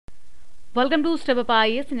Welcome to step up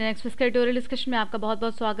IAS next physical editorial discussion में आपका बहुत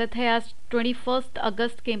बहुत स्वागत है। आज 21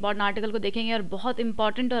 अगस्त के इंपॉर्टेंट आर्टिकल को देखेंगे और बहुत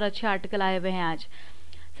इंपॉर्टेंट और अच्छे आर्टिकल आए हुए हैं आज।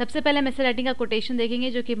 सबसे पहले हम ऐसे राइटिंग का कोटेशन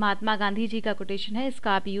देखेंगे जो कि महात्मा गांधी जी का कोटेशन है।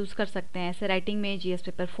 इसका आप यूज़ कर सकते हैं ऐसे राइटिंग में जीएस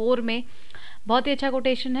पेपर 4 में। बहुत ही अच्छा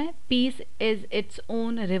कोटेशन है। Piece is its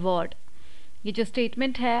own reward. ये जो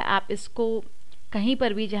स्टेटमेंट है आप इसको कहीं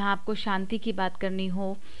पर भी जहाँ आपको शांति की बात करनी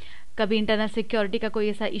हो, कभी इंटरनल सिक्योरिटी का कोई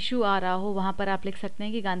ऐसा इशू आ रहा हो, वहाँ पर आप लिख सकते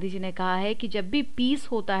हैं कि गांधी जी ने कहा है कि जब भी पीस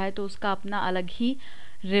होता है तो उसका अपना अलग ही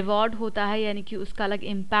रिवॉर्ड होता है, यानी कि उसका अलग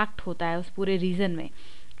इम्पैक्ट होता है उस पूरे रीजन में।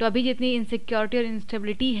 तो अभी जितनी इनसिक्योरिटी और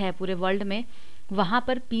इंस्टेबिलिटी है पूरे वर्ल्ड में, वहाँ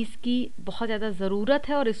पर पीस की बहुत ज़्यादा ज़रूरत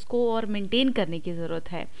है और इसको और मेंटेन करने की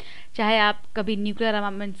ज़रूरत है। चाहे आप कभी न्यूक्लियर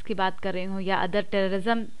आर्मामेंट्स की बात कर रहे हो या अदर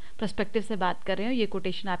टेररिज्म पर्सपेक्टिव से बात कर रहे हो, ये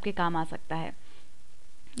कोटेशन आपके काम आ सकता है।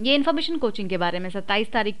 ये इन्फॉर्मेशन कोचिंग के बारे में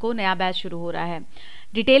 27 तारीख को नया बैच शुरू हो रहा है।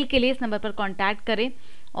 डिटेल के लिए इस नंबर पर कांटेक्ट करें।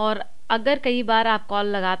 और अगर कई बार आप कॉल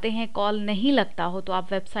लगाते हैं, कॉल नहीं लगता हो, तो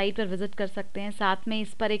आप वेबसाइट पर विजिट कर सकते हैं। साथ में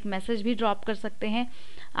इस पर एक मैसेज भी ड्रॉप कर सकते हैं,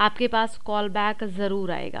 आपके पास कॉल बैक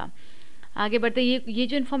ज़रूर आएगा। आगे बढ़ते ये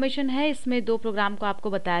जो इन्फॉर्मेशन है, इसमें 2 प्रोग्राम को आपको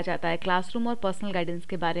बताया जाता है, क्लासरूम और पर्सनल गाइडेंस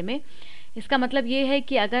के बारे में। इसका मतलब ये है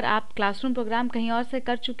कि अगर आप क्लासरूम प्रोग्राम कहीं और से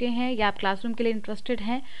कर चुके हैं या आप क्लासरूम के लिए इंटरेस्टेड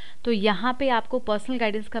हैं, तो यहाँ पे आपको पर्सनल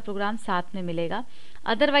गाइडेंस का प्रोग्राम साथ में मिलेगा।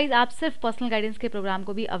 अदरवाइज आप सिर्फ पर्सनल गाइडेंस के प्रोग्राम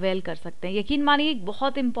को भी अवेल कर सकते हैं। यकीन मानिए एक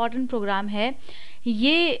बहुत इंपॉर्टेंट प्रोग्राम है।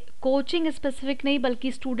 ये कोचिंग स्पेसिफिक नहीं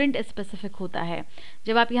बल्कि स्टूडेंट स्पेसिफिक होता है।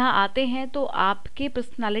 जब आप यहाँ आते हैं तो आपके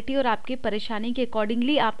पर्सनालिटी और आपके परेशानी के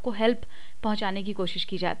अकॉर्डिंगली आपको हेल्प पहुंचाने की कोशिश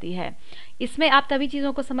की जाती है। इसमें आप तभी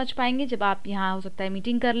चीज़ों को समझ पाएंगे जब आप यहाँ हो सकता है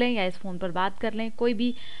मीटिंग कर लें या इस फ़ोन पर बात कर लें, कोई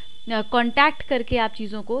भी कांटेक्ट करके आप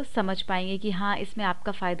चीज़ों को समझ पाएंगे कि हाँ इसमें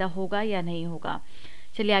आपका फ़ायदा होगा या नहीं होगा।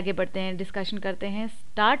 चलिए आगे बढ़ते हैं, डिस्कशन करते हैं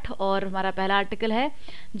स्टार्ट। और हमारा पहला आर्टिकल है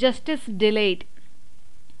जस्टिस डिलेड,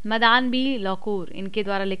 मदान बी लॉकूर इनके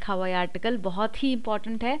द्वारा लिखा हुआ ये आर्टिकल बहुत ही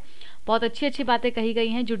इंपॉर्टेंट है। बहुत अच्छी अच्छी बातें कही गई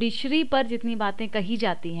हैं। जुडिशरी पर जितनी बातें कही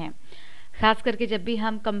जाती हैं, खास करके जब भी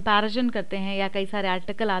हम कंपैरिजन करते हैं या कई सारे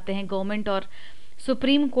आर्टिकल आते हैं गवर्नमेंट और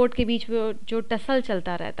सुप्रीम कोर्ट के बीच में जो टसल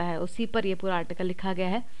चलता रहता है, उसी पर ये पूरा आर्टिकल लिखा गया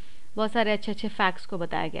है। बहुत सारे अच्छे अच्छे फैक्ट्स को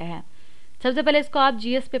बताया गया है। सबसे पहले इसको आप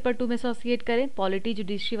जीएस पेपर 2 में एसोसिएट करें, पॉलिटी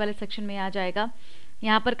जुडिशरी वाले सेक्शन में आ जाएगा।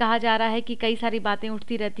 यहाँ पर कहा जा रहा है कि कई सारी बातें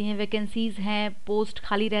उठती रहती हैं, वैकेंसीज हैं, पोस्ट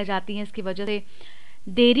खाली रह जाती हैं, इसकी वजह से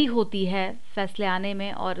देरी होती है फैसले आने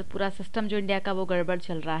में और पूरा सिस्टम जो इंडिया का वो गड़बड़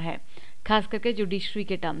चल रहा है, खास करके जुडिशरी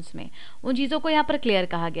के टर्म्स में। उन चीज़ों को यहाँ पर क्लियर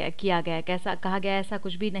किया गया है। कैसा कहा गया है, ऐसा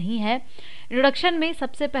कुछ भी नहीं है। इंट्रोडक्शन में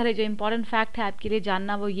सबसे पहले जो इम्पोर्टेंट फैक्ट है आपके लिए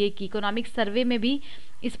जानना, वो ये कि इकोनॉमिक सर्वे में भी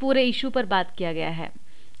इस पूरे इशू पर बात किया गया है।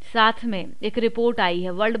 साथ में एक रिपोर्ट आई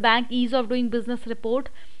है, world bank ease of doing business report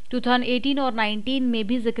 2018 और 19 में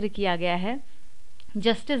भी जिक्र किया गया है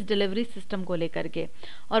जस्टिस डिलीवरी सिस्टम को लेकर के,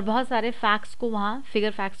 और बहुत सारे फैक्ट्स को वहाँ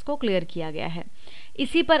फिगर फैक्ट्स को क्लियर किया गया है।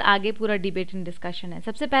 इसी पर आगे पूरा डिबेट एंड डिस्कशन है।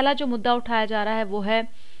 सबसे पहला जो मुद्दा उठाया जा रहा है वो है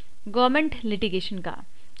गवर्नमेंट लिटिगेशन का।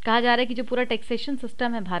 कहा जा रहा है कि जो पूरा टैक्सेशन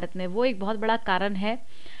सिस्टम है भारत में, वो एक बहुत बड़ा कारण है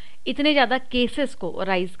इतने ज़्यादा केसेस को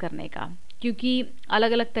राइज करने का, क्योंकि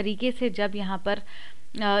अलग अलग तरीके से जब यहाँ पर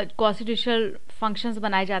कॉन्स्टिट्यूशनल फंक्शंस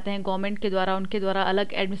बनाए जाते हैं गवर्नमेंट के द्वारा, उनके द्वारा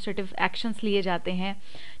अलग एडमिनिस्ट्रेटिव एक्शंस लिए जाते हैं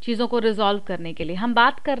चीज़ों को रिजॉल्व करने के लिए। हम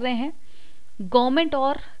बात कर रहे हैं गवर्नमेंट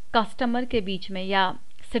और कस्टमर के बीच में या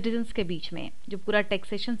सिटीजन्स के बीच में जो पूरा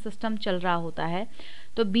टैक्सेशन सिस्टम चल रहा होता है,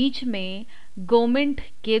 तो बीच में गवर्नमेंट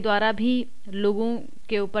के द्वारा भी लोगों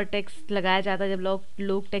के ऊपर टैक्स लगाया जाता है। जब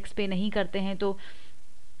लोग टैक्स पे नहीं करते हैं तो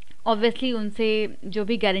ऑब्वियसली उनसे जो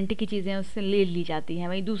भी गारंटी की चीज़ें उससे ले ली जाती हैं।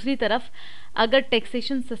 वहीं दूसरी तरफ अगर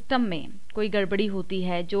टैक्सेशन सिस्टम में कोई गड़बड़ी होती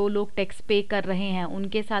है, जो लोग टैक्स पे कर रहे हैं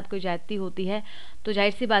उनके साथ कोई ज्यादती होती है, तो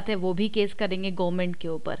जाहिर सी बात है वो भी केस करेंगे गवर्नमेंट के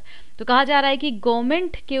ऊपर। तो कहा जा रहा है कि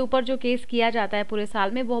गवर्नमेंट के ऊपर जो केस किया जाता है पूरे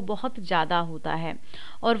साल में वो बहुत ज़्यादा होता है।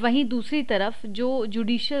 और वहीं दूसरी तरफ जो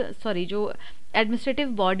जो एडमिनिस्ट्रेटिव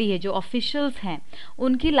बॉडी है, जो ऑफिशियल्स हैं,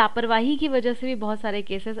 उनकी लापरवाही की वजह से भी बहुत सारे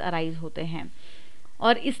केसेस अराइज होते हैं।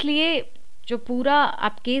 और इसलिए जो पूरा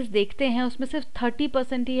आप केस देखते हैं उसमें सिर्फ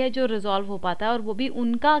 30% ही है जो रिजॉल्व हो पाता है, और वो भी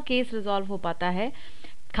उनका केस रिजॉल्व हो पाता है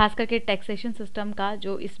खास करके टैक्सेशन सिस्टम का,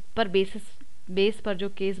 जो इस पर बेस पर जो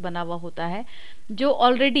केस बना हुआ होता है, जो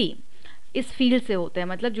ऑलरेडी इस फील्ड से होते हैं,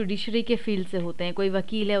 मतलब जुडिशरी के फील्ड से होते हैं। कोई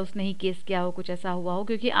वकील है, उसने ही केस किया हो, कुछ ऐसा हुआ हो,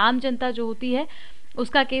 क्योंकि आम जनता जो होती है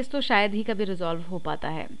उसका केस तो शायद ही कभी रिजॉल्व हो पाता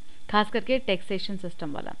है, खास करके टैक्सेशन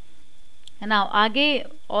सिस्टम वाला, है ना। आगे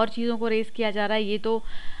और चीज़ों को रेस किया जा रहा है। ये तो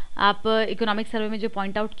आप इकोनॉमिक सर्वे में जो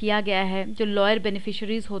पॉइंट आउट किया गया है, जो लॉयर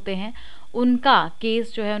बेनिफिशरीज होते हैं उनका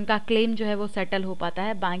केस जो है, उनका क्लेम जो है वो सेटल हो पाता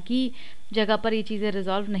है, बाकी जगह पर ये चीज़ें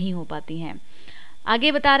रिजॉल्व नहीं हो पाती हैं।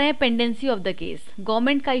 आगे बता रहे हैं pendency of the case.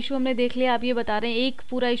 Government का इशू हमने देख लिया, अब ये बता रहे हैं एक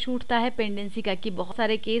पूरा इशू उठता है पेंडेंसी का, कि बहुत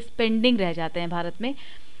सारे केस पेंडिंग रह जाते हैं भारत में।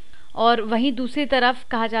 और वहीं दूसरी तरफ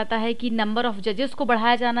कहा जाता है कि नंबर ऑफ जजेस को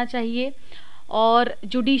बढ़ाया जाना चाहिए। और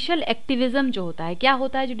जुडिशियल एक्टिविज्म जो होता है, क्या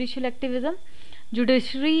होता है जुडिशियल एक्टिविज्म?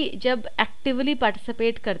 जुडिशरी जब एक्टिवली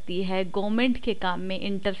पार्टिसिपेट करती है, गवर्नमेंट के काम में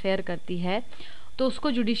इंटरफेयर करती है, तो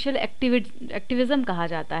उसको जुडिशियल एक्टिविज्म कहा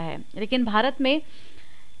जाता है। लेकिन भारत में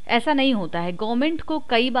ऐसा नहीं होता है। गवर्नमेंट को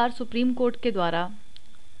कई बार सुप्रीम कोर्ट के द्वारा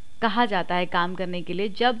कहा जाता है काम करने के लिए,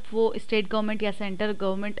 जब वो स्टेट गवर्नमेंट या सेंट्रल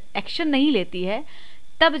गवर्नमेंट एक्शन नहीं लेती है,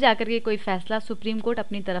 तब जाकर के कोई फैसला सुप्रीम कोर्ट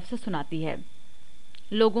अपनी तरफ से सुनाती है,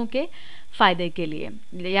 लोगों के फ़ायदे के लिए,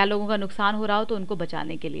 या लोगों का नुकसान हो रहा हो तो उनको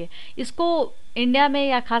बचाने के लिए। इसको इंडिया में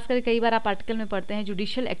या खासकर कई बार आप आर्टिकल में पढ़ते हैं,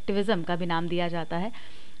 जुडिशियल एक्टिविज्म का भी नाम दिया जाता है।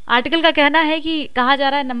 आर्टिकल का कहना है कि कहा जा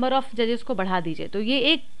रहा है नंबर ऑफ जजेस को बढ़ा दीजिए, तो ये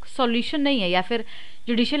एक सॉल्यूशन नहीं है, या फिर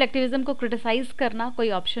जुडिशियल एक्टिविज्म को क्रिटिसाइज करना कोई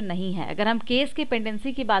ऑप्शन नहीं है। अगर हम केस की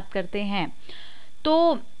पेंडेंसी की बात करते हैं,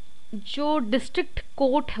 तो जो डिस्ट्रिक्ट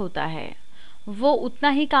कोर्ट होता है वो उतना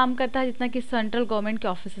ही काम करता है जितना कि सेंट्रल गवर्नमेंट के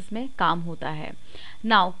ऑफिस में काम होता है।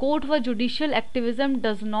 नाउ कोर्ट व judicial activism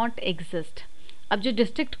does not exist. अब जो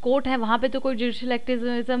डिस्ट्रिक्ट कोर्ट है वहाँ पे तो कोई जुडिशियल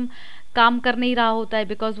एक्टिविज्म काम कर नहीं रहा होता है,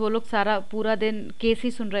 बिकॉज वो लोग सारा पूरा दिन केस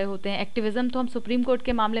ही सुन रहे होते हैं। एक्टिविज्म तो हम सुप्रीम कोर्ट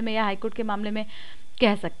के मामले में या हाई कोर्ट के मामले में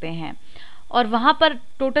कह सकते हैं। और वहाँ पर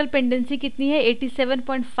टोटल पेंडेंसी कितनी है?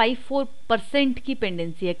 87.54% की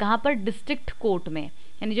पेंडेंसी है। कहाँ पर? डिस्ट्रिक्ट कोर्ट में,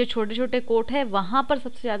 यानी जो छोटे छोटे कोर्ट है वहाँ पर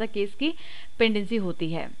सबसे ज़्यादा केस की पेंडेंसी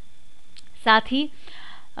होती है। साथ ही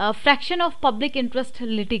fraction of public interest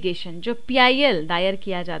litigation, जो PIL दायर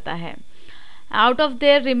किया जाता है, out of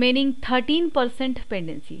their remaining 13%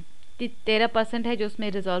 pendency, 13% है जो उसमें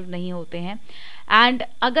रिजॉल्व नहीं होते हैं। एंड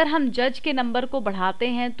अगर हम जज के नंबर को बढ़ाते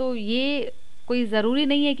हैं तो ये कोई ज़रूरी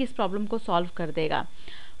नहीं है कि इस प्रॉब्लम को सॉल्व कर देगा।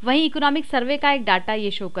 वहीं इकोनॉमिक सर्वे का एक डाटा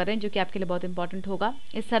ये शो कर रहे हैं, जो कि आपके लिए बहुत इंपॉर्टेंट होगा।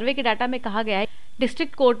 इस सर्वे के डाटा में कहा गया है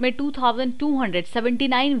डिस्ट्रिक्ट कोर्ट में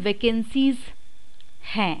 2279 वैकेंसीज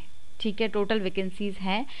हैं, ठीक है, टोटल वैकेंसीज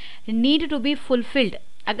हैं, नीड टू बी फुलफिल्ड।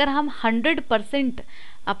 अगर हम 100%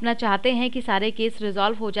 अपना चाहते हैं कि सारे केस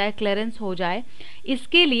रिजॉल्व हो जाए, क्लियरेंस हो जाए,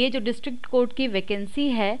 इसके लिए जो डिस्ट्रिक्ट कोर्ट की वैकेंसी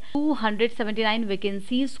है 279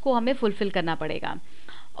 वैकेंसीज को हमें फुलफिल करना पड़ेगा।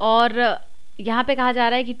 और यहाँ पे कहा जा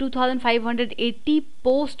रहा है कि 2580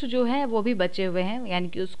 पोस्ट जो है वो भी बचे हुए हैं, यानी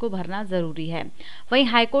कि उसको भरना ज़रूरी है। वहीं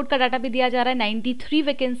हाई कोर्ट का डाटा भी दिया जा रहा है, 93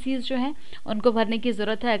 वैकेंसीज जो हैं उनको भरने की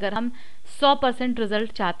ज़रूरत है अगर हम 100%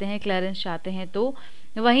 रिजल्ट चाहते हैं, क्लियरेंस चाहते हैं तो।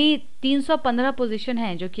 वहीं 315 पोजीशन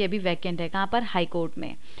हैं जो कि अभी वैकेंट है। कहाँ पर? हाई कोर्ट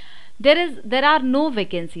में। There are no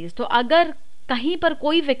vacancies. तो अगर कहीं पर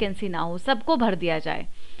कोई वैकेंसी ना हो, सबको भर दिया जाए,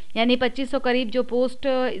 यानी 2500 करीब जो पोस्ट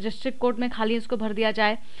डिस्ट्रिक्ट कोर्ट में खाली है उसको भर दिया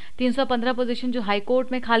जाए, 315 पोजीशन जो हाई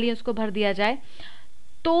कोर्ट में खाली है उसको भर दिया जाए,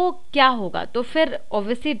 तो क्या होगा? तो फिर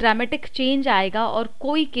ऑब्वियसली ड्रामेटिक चेंज आएगा और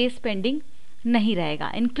कोई केस पेंडिंग नहीं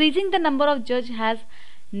रहेगा। इंक्रीजिंग द नंबर ऑफ जज has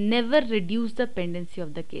never reduce the pendency of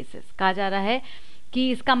the cases. कहा जा रहा है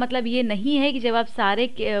कि इसका मतलब ये नहीं है कि जब आप सारे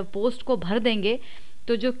पोस्ट को भर देंगे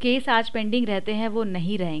तो जो केस आज पेंडिंग रहते हैं वो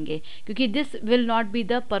नहीं रहेंगे, क्योंकि this will not be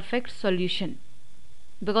the perfect solution,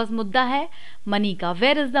 because मुद्दा है मनी का।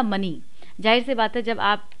 Where is the money? जाहिर सी बात है जब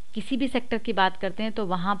आप किसी भी सेक्टर की बात करते हैं तो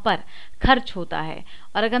वहाँ पर खर्च होता है।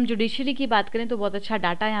 और अगर हम जुडिशरी की बात करें तो बहुत अच्छा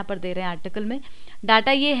डाटा यहाँ पर दे रहे हैं आर्टिकल में।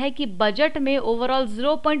 डाटा ये है कि बजट में ओवरऑल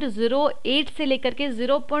 0.08 से लेकर के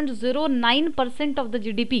 0.09% ऑफ द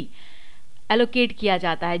GDP एलोकेट किया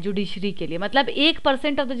जाता है जुडिशरी के लिए। मतलब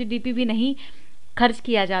 1% ऑफ द GDP भी नहीं खर्च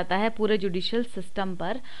किया जाता है पूरे जुडिशियल सिस्टम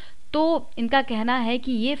पर। तो इनका कहना है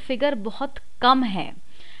कि ये फिगर बहुत कम है।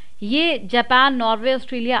 ये जापान, नॉर्वे,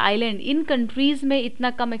 ऑस्ट्रेलिया, आइलैंड, इन कंट्रीज़ में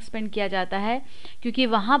इतना कम एक्सपेंड किया जाता है क्योंकि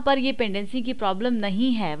वहाँ पर ये पेंडेंसी की प्रॉब्लम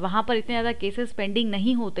नहीं है, वहाँ पर इतने ज़्यादा केसेस पेंडिंग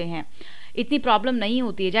नहीं होते हैं, इतनी प्रॉब्लम नहीं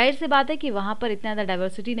होती है। जाहिर सी बात है कि वहाँ पर इतना ज़्यादा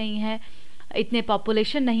डाइवर्सिटी नहीं है, इतने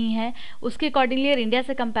पॉपुलेशन नहीं है। उसके अकॉर्डिंगली अगर इंडिया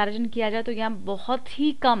से कंपैरिजन किया जाए तो यहाँ बहुत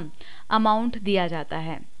ही कम अमाउंट दिया जाता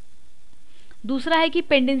है। दूसरा है कि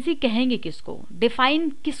पेंडेंसी कहेंगे किसको, डिफाइन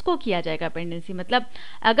किसको किया जाएगा पेंडेंसी। मतलब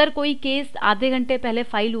अगर कोई केस आधे घंटे पहले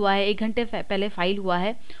फाइल हुआ है, 1 घंटे पहले फाइल हुआ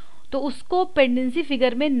है, तो उसको पेंडेंसी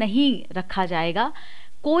फिगर में नहीं रखा जाएगा।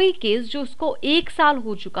 कोई केस जो उसको 1 साल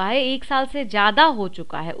हो चुका है, 1 साल से ज़्यादा हो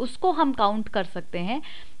चुका है, उसको हम काउंट कर सकते हैं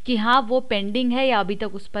कि हाँ वो पेंडिंग है या अभी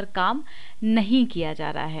तक उस पर काम नहीं किया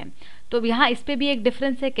जा रहा है। तो यहाँ इस पर भी एक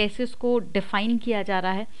डिफरेंस है कैसे उसको डिफाइन किया जा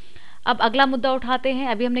रहा है। अब अगला मुद्दा उठाते हैं।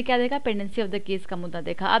 अभी हमने क्या देखा? पेंडेंसी ऑफ द केस का मुद्दा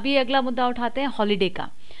देखा। अब ये अगला मुद्दा उठाते हैं हॉलीडे का।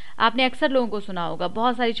 आपने अक्सर लोगों को सुना होगा,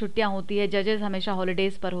 बहुत सारी छुट्टियां होती है, जजेस हमेशा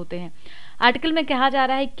हॉलीडेज पर होते हैं। आर्टिकल में कहा जा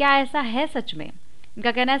रहा है क्या ऐसा है सच में?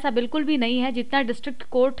 इनका कहना है ऐसा बिल्कुल भी नहीं है। जितना डिस्ट्रिक्ट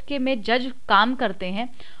कोर्ट के में जज काम करते हैं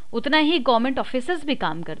उतना ही गवर्नमेंट ऑफिसर्स भी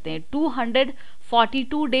काम करते हैं,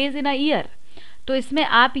 242 डेज इन अ ईयर। तो इसमें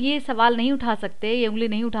आप ये सवाल नहीं उठा सकते, ये उंगली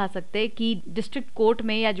नहीं उठा सकते कि डिस्ट्रिक्ट कोर्ट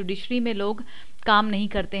में या जुडिशरी में लोग काम नहीं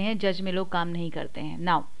करते हैं, जज में लोग काम नहीं करते हैं।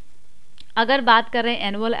 नाउ अगर बात कर रहे हैं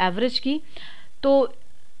एनुअल एवरेज की, तो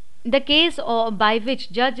द केस बाय विच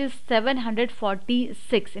जज इज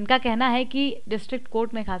 746, इनका कहना है कि डिस्ट्रिक्ट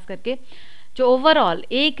कोर्ट में खास करके जो ओवरऑल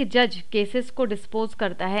एक जज केसेस को डिस्पोज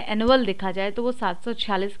करता है, एनुअल देखा जाए तो वो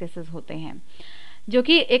 746 केसेस होते हैं, जो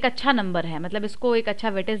कि एक अच्छा नंबर है। मतलब इसको एक अच्छा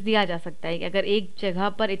वेटेज दिया जा सकता है कि अगर एक जगह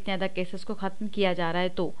पर इतने ज़्यादा केसेस को ख़त्म किया जा रहा है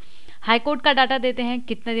तो। हाई कोर्ट का डाटा देते हैं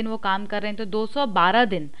कितने दिन वो काम कर रहे हैं, तो 212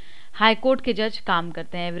 दिन हाई कोर्ट के जज काम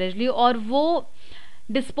करते हैं एवरेजली, और वो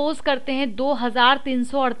डिस्पोज करते हैं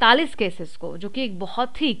 2348 केसेस को, जो कि एक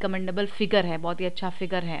बहुत ही कमेंडेबल फिगर है, बहुत ही अच्छा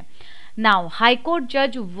फिगर है। नाउ हाई कोर्ट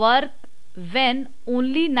जज work when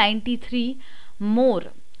only 93 more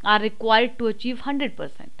are required to achieve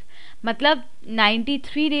 100%। मतलब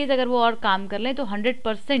 93 डेज अगर वो और काम कर लें तो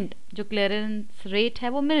 100% जो क्लियरेंस रेट है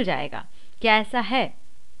वो मिल जाएगा। क्या ऐसा है?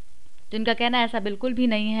 जिनका कहना है ऐसा बिल्कुल भी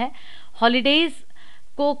नहीं है। हॉलीडेज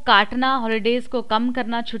को काटना, हॉलीडेज को कम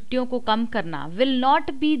करना, छुट्टियों को कम करना will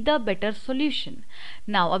not be the better solution.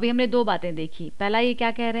 Now अभी हमने दो बातें देखी। पहला ये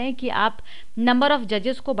क्या कह रहे हैं कि आप नंबर ऑफ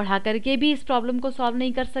जजेस को बढ़ा करके भी इस प्रॉब्लम को सॉल्व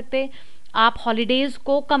नहीं कर सकते, आप हॉलीडेज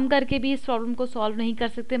को कम करके भी इस प्रॉब्लम को सॉल्व नहीं कर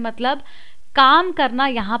सकते। मतलब काम करना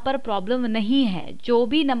यहाँ पर प्रॉब्लम नहीं है, जो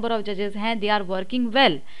भी नंबर ऑफ जजेस हैं दे आर वर्किंग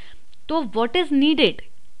वेल। तो व्हाट इज नीडेड,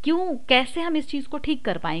 क्यों, कैसे हम इस चीज़ को ठीक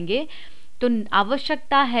कर पाएंगे? तो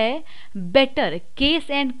आवश्यकता है better case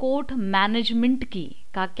and court management की।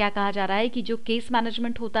 क्या कहा जा रहा है कि जो केस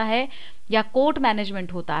मैनेजमेंट होता है या कोर्ट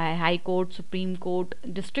मैनेजमेंट होता है, high court, supreme court,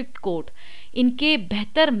 district court, इनके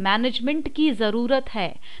बेहतर मैनेजमेंट की ज़रूरत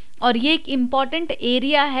है। और ये एक इम्पॉर्टेंट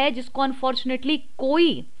एरिया है जिसको अनफॉर्चुनेटली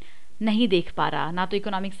कोई नहीं देख पा रहा। ना तो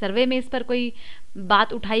इकोनॉमिक सर्वे में इस पर कोई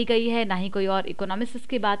बात उठाई गई है, ना ही कोई और इकोनॉमिस्ट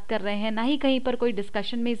इसकी बात कर रहे हैं, ना ही कहीं पर कोई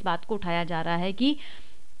डिस्कशन में इस बात को उठाया जा रहा है कि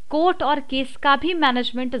कोर्ट और केस का भी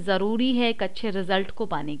मैनेजमेंट ज़रूरी है एक अच्छे रिजल्ट को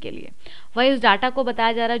पाने के लिए। वही उस डाटा को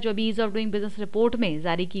बताया जा रहा है जो अभी ease of doing business report में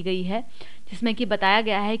जारी की गई है, जिसमें कि बताया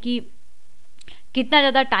गया है कि कितना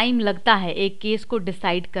ज़्यादा टाइम लगता है एक केस को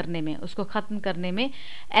डिसाइड करने में, उसको ख़त्म करने में।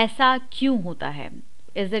 ऐसा क्यों होता है,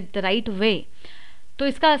 is it the right way? तो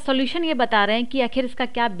इसका सॉल्यूशन ये बता रहे हैं कि आखिर इसका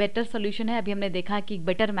क्या बेटर सॉल्यूशन है। अभी हमने देखा कि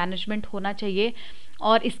बेटर मैनेजमेंट होना चाहिए,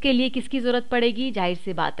 और इसके लिए किसकी ज़रूरत पड़ेगी? जाहिर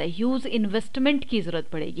सी बात है ह्यूज इन्वेस्टमेंट की ज़रूरत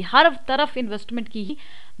पड़ेगी। हर तरफ इन्वेस्टमेंट की ही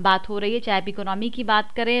बात हो रही है, चाहे आप इकोनॉमी की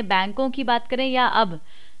बात करें, बैंकों की बात करें, या अब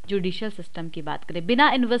जुडिशियल सिस्टम की बात करें। बिना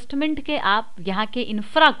इन्वेस्टमेंट के आप यहाँ के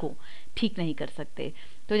इंफ्रा को ठीक नहीं कर सकते।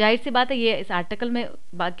 तो जाहिर सी बात है ये इस आर्टिकल में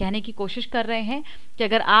कहने की कोशिश कर रहे हैं कि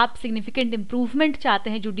अगर आप सिग्निफिकेंट इम्प्रूवमेंट चाहते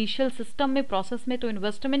हैं जुडिशियल सिस्टम में, प्रोसेस में, तो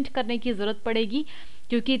इन्वेस्टमेंट करने की ज़रूरत पड़ेगी,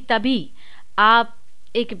 क्योंकि तभी आप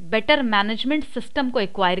एक बेटर मैनेजमेंट सिस्टम को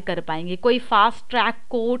एक्वायर कर पाएंगे। कोई फास्ट ट्रैक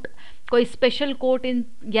कोर्ट, कोई स्पेशल कोर्ट इन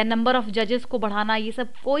या नंबर ऑफ जजेस को बढ़ाना, ये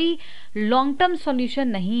सब कोई लॉन्ग टर्म सॉल्यूशन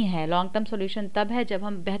नहीं है। लॉन्ग टर्म सॉल्यूशन तब है जब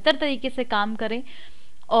हम बेहतर तरीके से काम करें,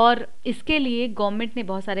 और इसके लिए गवर्नमेंट ने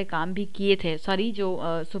बहुत सारे काम भी किए थे।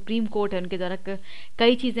 जो सुप्रीम कोर्ट है उनके द्वारा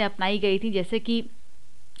कई चीज़ें अपनाई गई थी, जैसे कि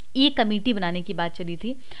ई कमेटी बनाने की बात चली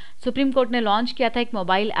थी। सुप्रीम कोर्ट ने लॉन्च किया था एक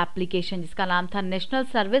मोबाइल एप्लीकेशन जिसका नाम था national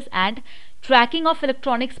service and tracking of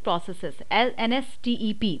electronics processes,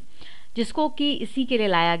 NSTEP, जिसको कि इसी के लिए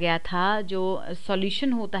लाया गया था। जो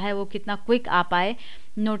सॉल्यूशन होता है वो कितना क्विक आ पाए,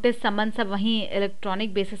 नोटिस समन सब वहीं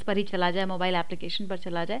इलेक्ट्रॉनिक बेसिस पर ही चला जाए, मोबाइल एप्लीकेशन पर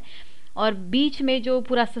चला जाए, और बीच में जो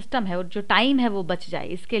पूरा सिस्टम है और जो टाइम है वो बच जाए।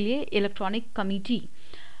 इसके लिए इलेक्ट्रॉनिक कमेटी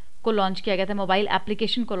को लॉन्च किया गया था, मोबाइल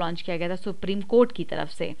एप्लीकेशन को लॉन्च किया गया था सुप्रीम कोर्ट की तरफ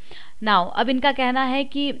से। नाउ अब इनका कहना है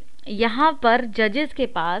कि यहाँ पर जजेस के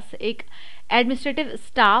पास एक एडमिनिस्ट्रेटिव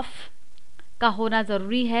स्टाफ का होना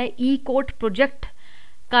ज़रूरी है। ई कोर्ट प्रोजेक्ट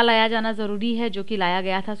का लाया जाना ज़रूरी है, जो कि लाया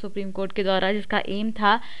गया था सुप्रीम कोर्ट के द्वारा, जिसका एम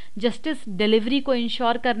था जस्टिस डिलीवरी को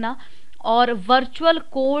इंश्योर करना। और वर्चुअल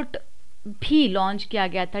कोर्ट भी लॉन्च किया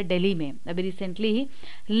गया था दिल्ली में अभी रिसेंटली ही,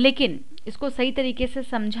 लेकिन इसको सही तरीके से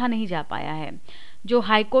समझा नहीं जा पाया है। जो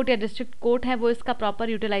हाई कोर्ट या डिस्ट्रिक्ट कोर्ट है वो इसका प्रॉपर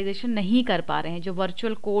यूटिलाइजेशन नहीं कर पा रहे हैं, जो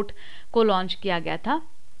वर्चुअल कोर्ट को लॉन्च किया गया था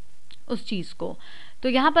उस चीज़ को। तो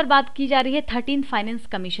यहाँ पर बात की जा रही है 13th फाइनेंस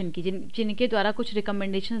कमीशन की, जिनके द्वारा कुछ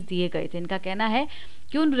रिकमेंडेशंस दिए गए थे। इनका कहना है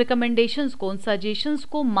कि उन रिकमेंडेशंस को, उन सजेशंस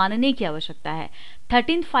को मानने की आवश्यकता है।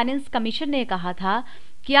 13th फाइनेंस कमीशन ने कहा था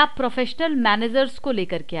कि आप प्रोफेशनल मैनेजर्स को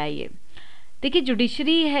लेकर के आइए, देखिए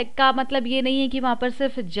जुडिशरी है का मतलब ये नहीं है कि वहाँ पर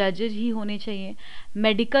सिर्फ जजेज ही होने चाहिए।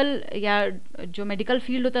 मेडिकल या जो मेडिकल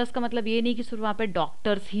फील्ड होता है उसका मतलब ये नहीं कि सिर्फ वहाँ पर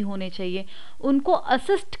डॉक्टर्स ही होने चाहिए। उनको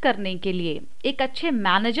असिस्ट करने के लिए एक अच्छे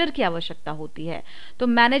मैनेजर की आवश्यकता होती है। तो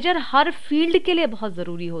मैनेजर हर फील्ड के लिए बहुत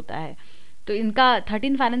ज़रूरी होता है। तो इनका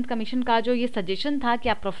 13 फाइनेंस कमीशन का जो ये सजेशन था कि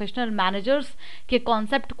आप प्रोफेशनल मैनेजर्स के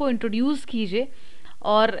कॉन्सेप्ट को इंट्रोड्यूस कीजिए,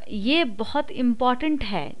 और ये बहुत इम्पॉर्टेंट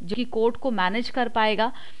है जो कि कोर्ट को मैनेज कर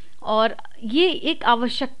पाएगा। और ये एक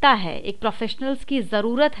आवश्यकता है, एक प्रोफेशनल्स की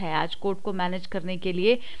ज़रूरत है आज कोर्ट को मैनेज करने के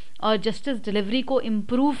लिए और जस्टिस डिलीवरी को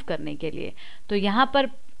इम्प्रूव करने के लिए। तो यहाँ पर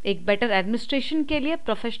एक बेटर एडमिनिस्ट्रेशन के लिए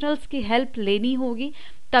प्रोफेशनल्स की हेल्प लेनी होगी,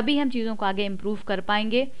 तभी हम चीज़ों को आगे इम्प्रूव कर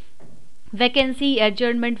पाएंगे। वैकेंसी,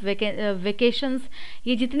 एडजर्नमेंट, वेकेशंस,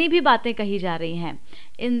 ये जितनी भी बातें कही जा रही हैं,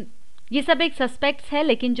 ये सब एक सस्पेक्ट्स है,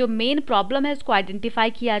 लेकिन जो मेन प्रॉब्लम है उसको आइडेंटिफाई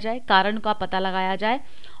किया जाए, कारण का पता लगाया जाए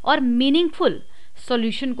और मीनिंगफुल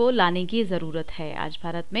सॉल्यूशन को लाने की ज़रूरत है आज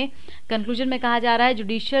भारत में। कंक्लूजन में कहा जा रहा है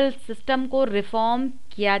जुडिशियल सिस्टम को रिफॉर्म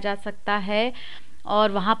किया जा सकता है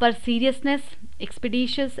और वहाँ पर सीरियसनेस,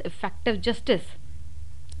 एक्सपीडिशियस, इफेक्टिव जस्टिस,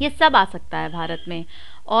 ये सब आ सकता है भारत में।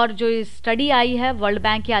 और जो स्टडी आई है वर्ल्ड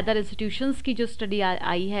बैंक या अदर इंस्टीट्यूशंस की, जो स्टडी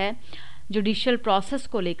आई है जुडिशियल प्रोसेस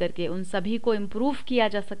को लेकर के, उन सभी को इम्प्रूव किया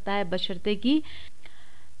जा सकता है बशर्ते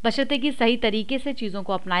कि सही तरीके से चीज़ों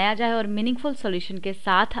को अपनाया जाए और मीनिंगफुल सॉल्यूशन के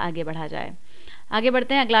साथ आगे बढ़ा जाए। आगे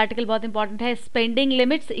बढ़ते हैं, अगला आर्टिकल बहुत इंपॉर्टेंट है, स्पेंडिंग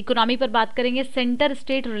लिमिट्स, इकोनॉमी पर बात करेंगे। सेंटर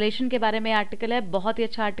स्टेट रिलेशन के बारे में आर्टिकल है, बहुत ही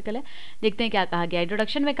अच्छा आर्टिकल है। देखते हैं क्या कहा गया।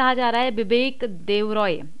 इंट्रोडक्शन में कहा जा रहा है विवेक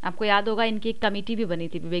देवरॉय, आपको याद होगा इनकी एक कमेटी भी बनी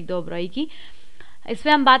थी विवेक देवरॉय की।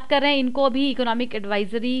 इसमें हम बात कर रहे हैं, इनको अभी इकोनॉमिक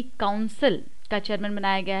एडवाइजरी काउंसिल का चेयरमैन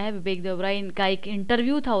बनाया गया है विवेक देवरॉय। इनका एक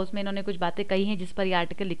इंटरव्यू था, उसमें इन्होंने कुछ बातें कही हैं जिस पर यह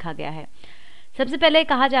आर्टिकल लिखा गया है। सबसे पहले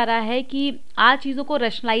कहा जा रहा है कि आज चीज़ों को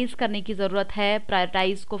रैशनलाइज करने की ज़रूरत है,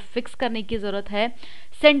 प्रायोरिटाइज को फिक्स करने की ज़रूरत है।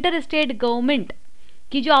 सेंटर स्टेट गवर्नमेंट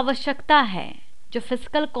की जो आवश्यकता है, जो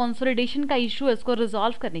फिजिकल कंसोलिडेशन का इशू है, उसको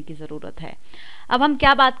रिजॉल्व करने की ज़रूरत है। अब हम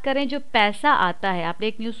क्या बात करें, जो पैसा आता है, आपने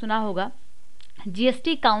एक न्यूज़ सुना होगा,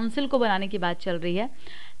 जीएसटी काउंसिल को बनाने की बात चल रही है,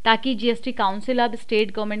 ताकि जीएसटी काउंसिल अब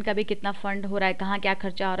स्टेट गवर्नमेंट का भी कितना फंड हो रहा है, कहाँ क्या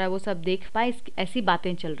खर्चा हो रहा है, वो सब देख पाए, ऐसी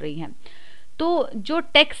बातें चल रही हैं। तो जो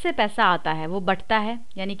टैक्स से पैसा आता है वो बंटता है,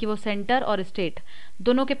 यानी कि वो सेंटर और स्टेट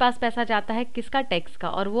दोनों के पास पैसा जाता है, किसका, टैक्स का,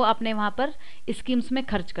 और वो अपने वहाँ पर स्कीम्स में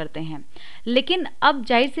खर्च करते हैं। लेकिन अब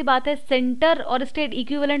जाहिर सी बात है, सेंटर और स्टेट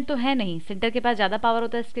इक्विवेलेंट तो है नहीं, सेंटर के पास ज़्यादा पावर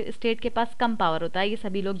होता है, स्टेट के पास कम पावर होता है, ये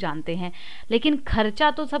सभी लोग जानते हैं, लेकिन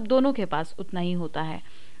खर्चा तो सब दोनों के पास उतना ही होता है।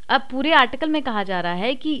 अब पूरे आर्टिकल में कहा जा रहा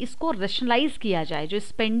है कि इसको रैशनलाइज किया जाए, जो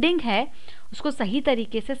स्पेंडिंग है उसको सही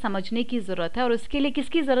तरीके से समझने की ज़रूरत है, और उसके लिए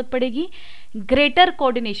किसकी ज़रूरत पड़ेगी, ग्रेटर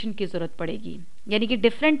कोऑर्डिनेशन की ज़रूरत पड़ेगी। यानी कि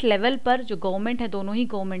डिफरेंट लेवल पर जो गवर्नमेंट है, दोनों ही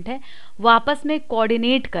गवर्नमेंट है, वो आपस में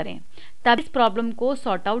कोऑर्डिनेट करें, तब इस प्रॉब्लम को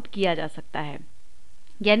सॉर्ट आउट किया जा सकता है।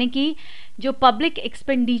 यानी कि जो पब्लिक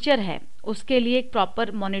एक्सपेंडिचर है उसके लिए एक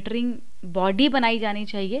प्रॉपर मॉनिटरिंग बॉडी बनाई जानी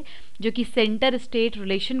चाहिए, जो कि सेंटर स्टेट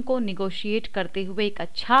रिलेशन को निगोशिएट करते हुए एक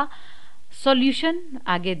अच्छा सॉल्यूशन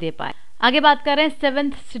आगे दे पाए। आगे बात कर रहे हैं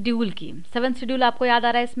 7th शेड्यूल की। 7th शेड्यूल आपको याद आ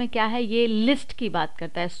रहा है इसमें क्या है, ये लिस्ट की बात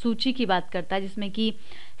करता है, सूची की बात करता है, जिसमें कि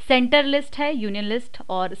सेंटर लिस्ट है, यूनियन लिस्ट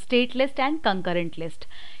और state list and concurrent list.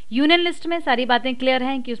 Union list में सारी बातें क्लियर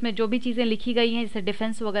हैं कि उसमें जो भी चीज़ें लिखी गई हैं, जैसे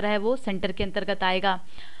डिफेंस वगैरह है, वो सेंटर के अंतर्गत आएगा।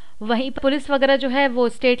 वहीं पुलिस वगैरह जो है वो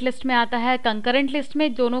स्टेट लिस्ट में आता है। कंकरेंट लिस्ट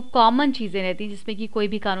में दोनों कॉमन चीज़ें रहती हैं, जिसमें कि कोई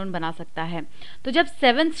भी कानून बना सकता है। तो जब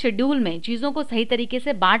 7th शेड्यूल में चीज़ों को सही तरीके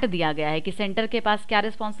से बांट दिया गया है कि सेंटर के पास क्या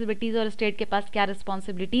रिस्पॉन्सिबिलिटीज़ और स्टेट के पास क्या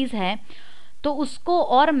रिस्पॉन्सिबिलिटीज़ हैं, तो उसको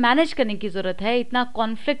और मैनेज करने की ज़रूरत है, इतना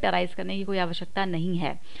कॉन्फ्लिक्ट अराइज करने की कोई आवश्यकता नहीं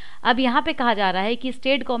है। अब यहाँ पे कहा जा रहा है कि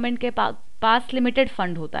स्टेट गवर्नमेंट के पास लिमिटेड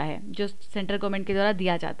फंड होता है जो सेंट्रल गवर्नमेंट के द्वारा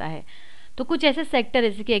दिया जाता है। तो कुछ ऐसे सेक्टर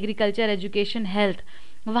जैसे कि एग्रीकल्चर, एजुकेशन, हेल्थ,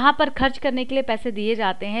 वहाँ पर खर्च करने के लिए पैसे दिए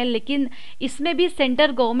जाते हैं, लेकिन इसमें भी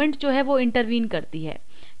सेंटर गवर्नमेंट जो है वो इंटरवीन करती है।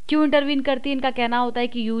 क्यों इंटरवीन करती है, इनका कहना होता है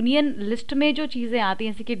कि यूनियन लिस्ट में जो चीज़ें आती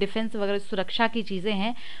हैं, जैसे कि डिफेंस वगैरह, सुरक्षा की चीज़ें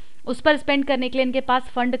हैं, उस पर स्पेंड करने के लिए इनके पास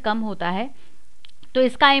फंड कम होता है, तो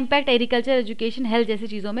इसका इम्पैक्ट एग्रीकल्चर, एजुकेशन, हेल्थ जैसी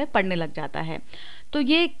चीज़ों में पड़ने लग जाता है। तो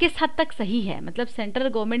ये किस हद तक सही है, मतलब सेंट्रल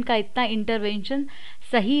गवर्नमेंट का इतना इंटरवेंशन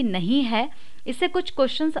सही नहीं है। इससे कुछ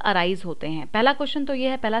क्वेश्चंस अराइज होते हैं। पहला क्वेश्चन तो ये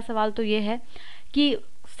है, पहला सवाल तो ये है कि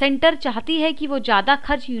सेंटर चाहती है कि वो ज़्यादा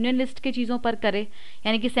खर्च यूनियन लिस्ट के चीज़ों पर करे,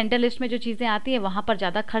 यानी कि सेंटर लिस्ट में जो चीज़ें आती हैं वहाँ पर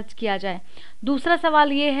ज़्यादा खर्च किया जाए। दूसरा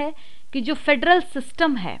सवाल ये है कि जो फेडरल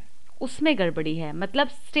सिस्टम है उसमें गड़बड़ी है, मतलब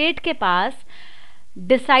स्टेट के पास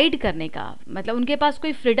डिसाइड करने का, मतलब उनके पास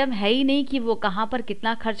कोई फ्रीडम है ही नहीं कि वो कहाँ पर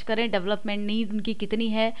कितना खर्च करें, डेवलपमेंट नीड उनकी कितनी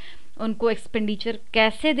है, उनको एक्सपेंडिचर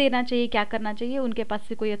कैसे देना चाहिए, क्या करना चाहिए, उनके पास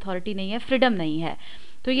से कोई अथॉरिटी नहीं है, फ्रीडम नहीं है।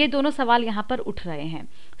 तो ये दोनों सवाल यहाँ पर उठ रहे हैं।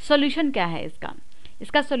 सॉल्यूशन क्या है इसका?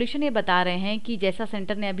 इसका सॉल्यूशन ये बता रहे हैं कि जैसा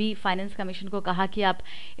सेंटर ने अभी फाइनेंस कमीशन को कहा कि आप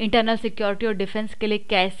इंटरनल सिक्योरिटी और डिफेंस के लिए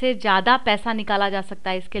कैसे ज़्यादा पैसा निकाला जा सकता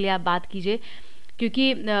है, इसके लिए आप बात कीजिए, क्योंकि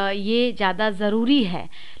ये ज़्यादा ज़रूरी है।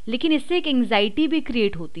 लेकिन इससे एक एंग्जाइटी भी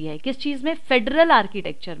क्रिएट होती है। किस चीज़ में? फेडरल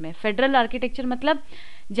आर्किटेक्चर में। फेडरल आर्किटेक्चर मतलब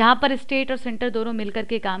जहाँ पर स्टेट और सेंटर दोनों मिलकर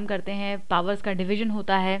के काम करते हैं, पावर्स का डिवीजन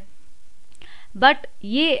होता है। बट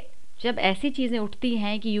ये जब ऐसी चीज़ें उठती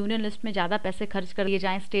हैं कि यूनियन लिस्ट में ज़्यादा पैसे खर्च कर दिए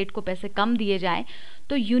जाएं, स्टेट को पैसे कम दिए जाएं,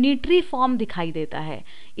 तो यूनिटरी फॉर्म दिखाई देता है।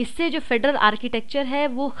 इससे जो फेडरल आर्किटेक्चर है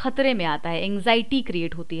वो खतरे में आता है, एंग्जाइटी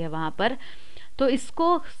क्रिएट होती है वहाँ पर। तो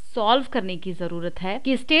इसको सॉल्व करने की ज़रूरत है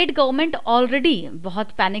कि स्टेट गवर्नमेंट ऑलरेडी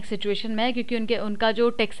बहुत पैनिक सिचुएशन में है, क्योंकि उनका जो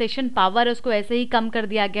टैक्सेशन पावर है उसको ऐसे ही कम कर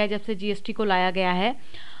दिया गया है जब से जीएसटी को लाया गया है।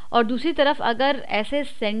 और दूसरी तरफ अगर ऐसे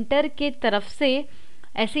सेंटर के तरफ से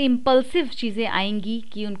ऐसी इम्पल्सिव चीज़ें आएंगी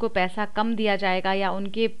कि उनको पैसा कम दिया जाएगा या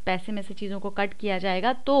उनके पैसे में से चीज़ों को कट किया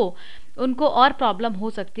जाएगा, तो उनको और प्रॉब्लम हो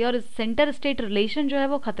सकती है और सेंटर स्टेट रिलेशन जो है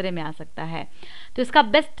वो खतरे में आ सकता है। तो इसका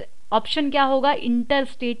बेस्ट ऑप्शन क्या होगा? Inter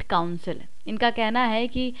state council. इनका कहना है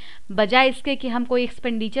कि बजाय इसके कि हम कोई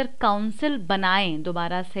एक्सपेंडिचर काउंसिल बनाएं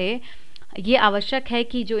दोबारा से, ये आवश्यक है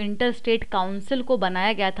कि जो इंटर स्टेट काउंसिल को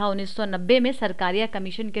बनाया गया था 1990 में सरकारिया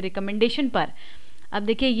कमीशन के रिकमेंडेशन पर। अब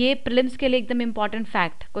देखिए, ये प्रीलिम्स के लिए एकदम इंपॉर्टेंट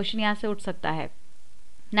फैक्ट, क्वेश्चन यहाँ से उठ सकता है।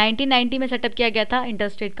 1990 में सेटअप किया गया था इंटर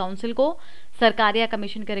स्टेट काउंसिल को सरकारिया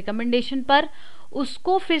कमीशन के रिकमेंडेशन पर।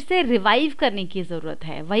 उसको फिर से रिवाइव करने की ज़रूरत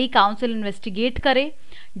है। वही काउंसिल इन्वेस्टिगेट करे,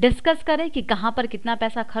 डिस्कस करे कि कहाँ पर कितना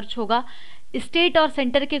पैसा खर्च होगा, स्टेट और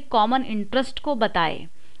सेंटर के कॉमन इंटरेस्ट को बताए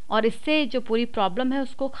और इससे जो पूरी प्रॉब्लम है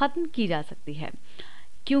उसको ख़त्म की जा सकती है।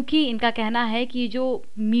 क्योंकि इनका कहना है कि जो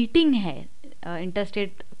मीटिंग है इंटर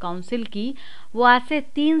स्टेट काउंसिल की, वो आज से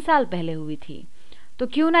 3 साल पहले हुई थी। तो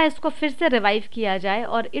क्यों ना इसको फिर से रिवाइव किया जाए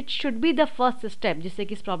और it should be the first step जिससे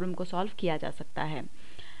कि इस प्रॉब्लम को सॉल्व किया जा सकता है।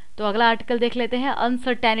 तो अगला आर्टिकल देख लेते हैं,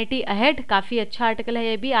 अनसर्टेनिटी अहेड। काफ़ी अच्छा आर्टिकल है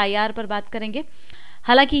ये भी, आईआर पर बात करेंगे।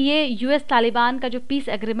 हालांकि ये यूएस तालिबान का जो पीस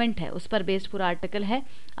एग्रीमेंट है उस पर बेस्ड पूरा आर्टिकल है।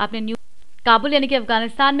 आपने न्यू काबुल यानी कि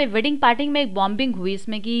अफगानिस्तान में वेडिंग पार्टी में एक बॉम्बिंग हुई,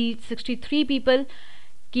 इसमें कि 63 पीपल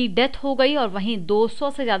की डेथ हो गई और वहीं 200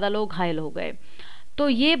 से ज़्यादा लोग घायल हो गए। तो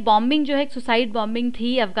ये बॉम्बिंग जो है एक सुसाइड बॉम्बिंग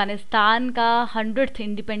थी। अफगानिस्तान का 100th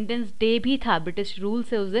इंडिपेंडेंस डे भी था ब्रिटिश रूल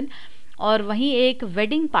से उस दिन, और वहीं एक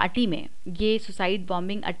वेडिंग पार्टी में ये सुसाइड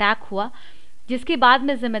बॉम्बिंग अटैक हुआ, जिसके बाद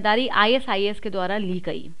में जिम्मेदारी आईएस के द्वारा ली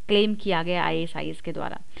गई, क्लेम किया गया आईएस के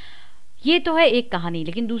द्वारा। ये तो है एक कहानी,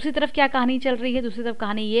 लेकिन दूसरी तरफ क्या कहानी चल रही है? दूसरी तरफ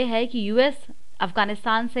कहानी ये है कि यूएस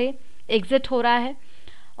अफगानिस्तान से एग्जिट हो रहा है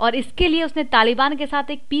और इसके लिए उसने तालिबान के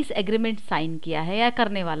साथ एक पीस एग्रीमेंट साइन किया है या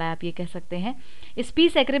करने वाला है, आप ये कह सकते हैं। इस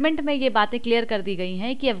पीस एग्रीमेंट में ये बातें क्लियर कर दी गई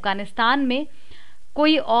हैं कि अफगानिस्तान में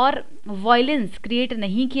कोई और वायलेंस क्रिएट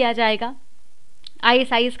नहीं किया जाएगा,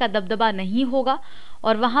 आईएस का दबदबा नहीं होगा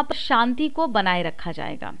और वहाँ पर शांति को बनाए रखा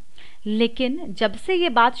जाएगा। लेकिन जब से ये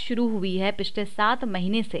बात शुरू हुई है पिछले 7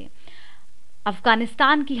 महीने से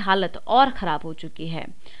अफगानिस्तान की हालत और ख़राब हो चुकी है।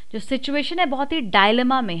 जो सिचुएशन है बहुत ही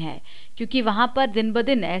डायलेमा में है, क्योंकि वहाँ पर दिन ब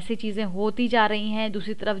दिन ऐसी चीज़ें होती जा रही हैं।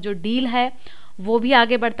 दूसरी तरफ जो डील है वो भी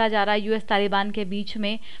आगे बढ़ता जा रहा है यूएस तालिबान के बीच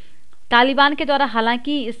में। तालिबान के द्वारा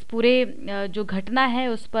हालांकि इस पूरे जो घटना है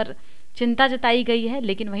उस पर चिंता जताई गई है,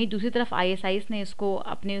 लेकिन वहीं दूसरी तरफ आईएस ने इसको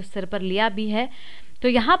अपने उस सिर पर लिया भी है। तो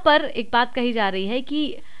यहाँ पर एक बात कही जा रही है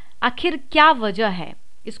कि आखिर क्या वजह है।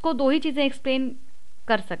 इसको 2 ही चीज़ें एक्सप्लेन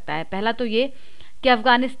कर सकता है। पहला तो ये कि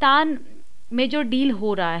अफगानिस्तान में जो डील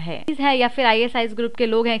हो रहा है या फिर आईएस ग्रुप के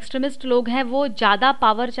लोग हैं, एक्सट्रीमिस्ट लोग हैं, वो ज़्यादा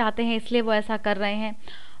पावर चाहते हैं इसलिए वो ऐसा कर रहे हैं।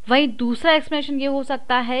 वहीं दूसरा एक्सप्लेनेशन ये हो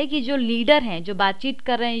सकता है कि जो लीडर हैं, जो बातचीत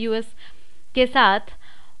कर रहे हैं यूएस के साथ,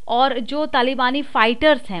 और जो तालिबानी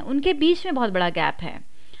फाइटर्स हैं उनके बीच में बहुत बड़ा गैप है।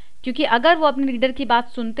 क्योंकि अगर वो अपने लीडर की बात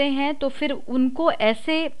सुनते हैं तो फिर उनको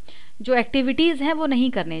ऐसे जो एक्टिविटीज़ हैं वो नहीं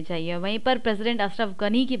करने चाहिए। वहीं पर प्रेसिडेंट अशरफ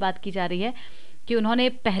गनी की बात की जा रही है कि उन्होंने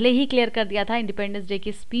पहले ही क्लियर कर दिया था इंडिपेंडेंस डे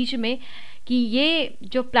की स्पीच में कि ये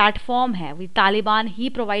जो प्लेटफॉर्म है वो तालिबान ही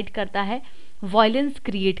प्रोवाइड करता है वायलेंस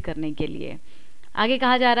क्रिएट करने के लिए। आगे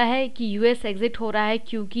कहा जा रहा है कि यूएस एग्जिट हो रहा है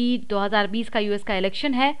क्योंकि 2020 का यूएस का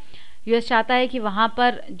इलेक्शन है। यूएस चाहता है कि वहाँ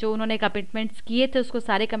पर जो उन्होंने कमिटमेंट्स किए थे उसको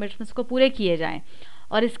सारे कमिटमेंट्स को पूरे किए जाएं,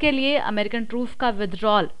 और इसके लिए अमेरिकन ट्रूप का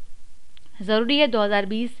विथड्रॉल ज़रूरी है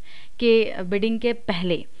 2020 के बिडिंग के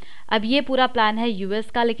पहले। अब ये पूरा प्लान है यूएस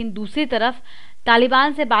का, लेकिन दूसरी तरफ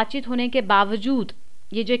तालिबान से बातचीत होने के बावजूद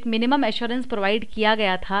ये जो एक मिनिमम एश्योरेंस प्रोवाइड किया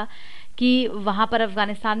गया था कि वहाँ पर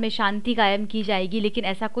अफगानिस्तान में शांति कायम की जाएगी, लेकिन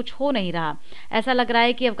ऐसा कुछ हो नहीं रहा। ऐसा लग रहा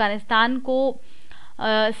है कि अफगानिस्तान को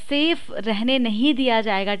सेफ रहने नहीं दिया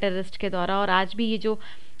जाएगा टेररिस्ट के द्वारा। और आज भी ये जो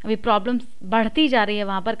अभी प्रॉब्लम्स बढ़ती जा रही है,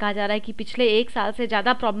 वहाँ पर कहा जा रहा है कि पिछले 1 साल से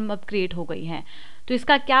ज़्यादा प्रॉब्लम अब क्रिएट हो गई हैं। तो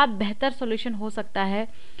इसका क्या बेहतर सोल्यूशन हो सकता है,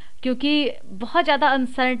 क्योंकि बहुत ज़्यादा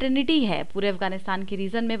अनसर्टेनिटी है पूरे अफगानिस्तान के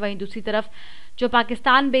रीजन में। वहीं दूसरी तरफ जो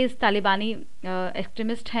पाकिस्तान बेस्ड तालिबानी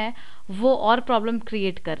एक्सट्रीमिस्ट हैं वो और प्रॉब्लम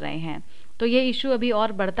क्रिएट कर रहे हैं। तो ये इशू अभी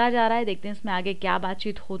और बढ़ता जा रहा है, देखते हैं इसमें आगे क्या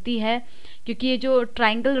बातचीत होती है, क्योंकि ये जो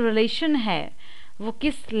ट्रायंगल रिलेशन है वो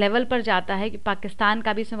किस लेवल पर जाता है कि पाकिस्तान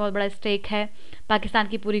का भी इसमें बहुत बड़ा स्टेक है। पाकिस्तान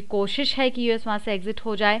की पूरी कोशिश है कि यूएस वहाँ से एग्जिट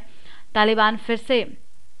हो जाए, तालिबान फिर से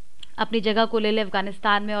अपनी जगह को ले ले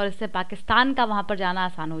अफगानिस्तान में, और इससे पाकिस्तान का वहाँ पर जाना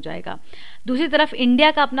आसान हो जाएगा। दूसरी तरफ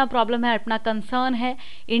इंडिया का अपना प्रॉब्लम है, अपना कंसर्न है।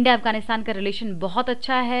 इंडिया अफगानिस्तान का रिलेशन बहुत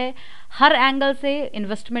अच्छा है हर एंगल से,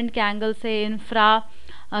 इन्वेस्टमेंट के एंगल से, इंफ्रा,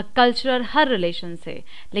 कल्चरल, हर रिलेशन से।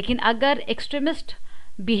 लेकिन अगर एक्सट्रीमिस्ट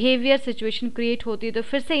बिहेवियर सिचुएशन क्रिएट होती है तो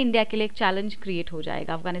फिर से इंडिया के लिए एक चैलेंज क्रिएट हो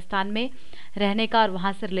जाएगा अफगानिस्तान में रहने का और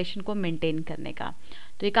वहाँ से रिलेशन को मेंटेन करने का।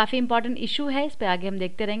 तो ये काफ़ी इंपॉर्टेंट इशू है, इस पर आगे हम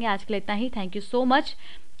देखते रहेंगे। आज के लिए इतना ही। Thank you so much,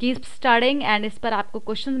 keep studying, and इस पर आपको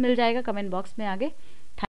क्वेश्चन मिल जाएगा कमेंट बॉक्स में आगे।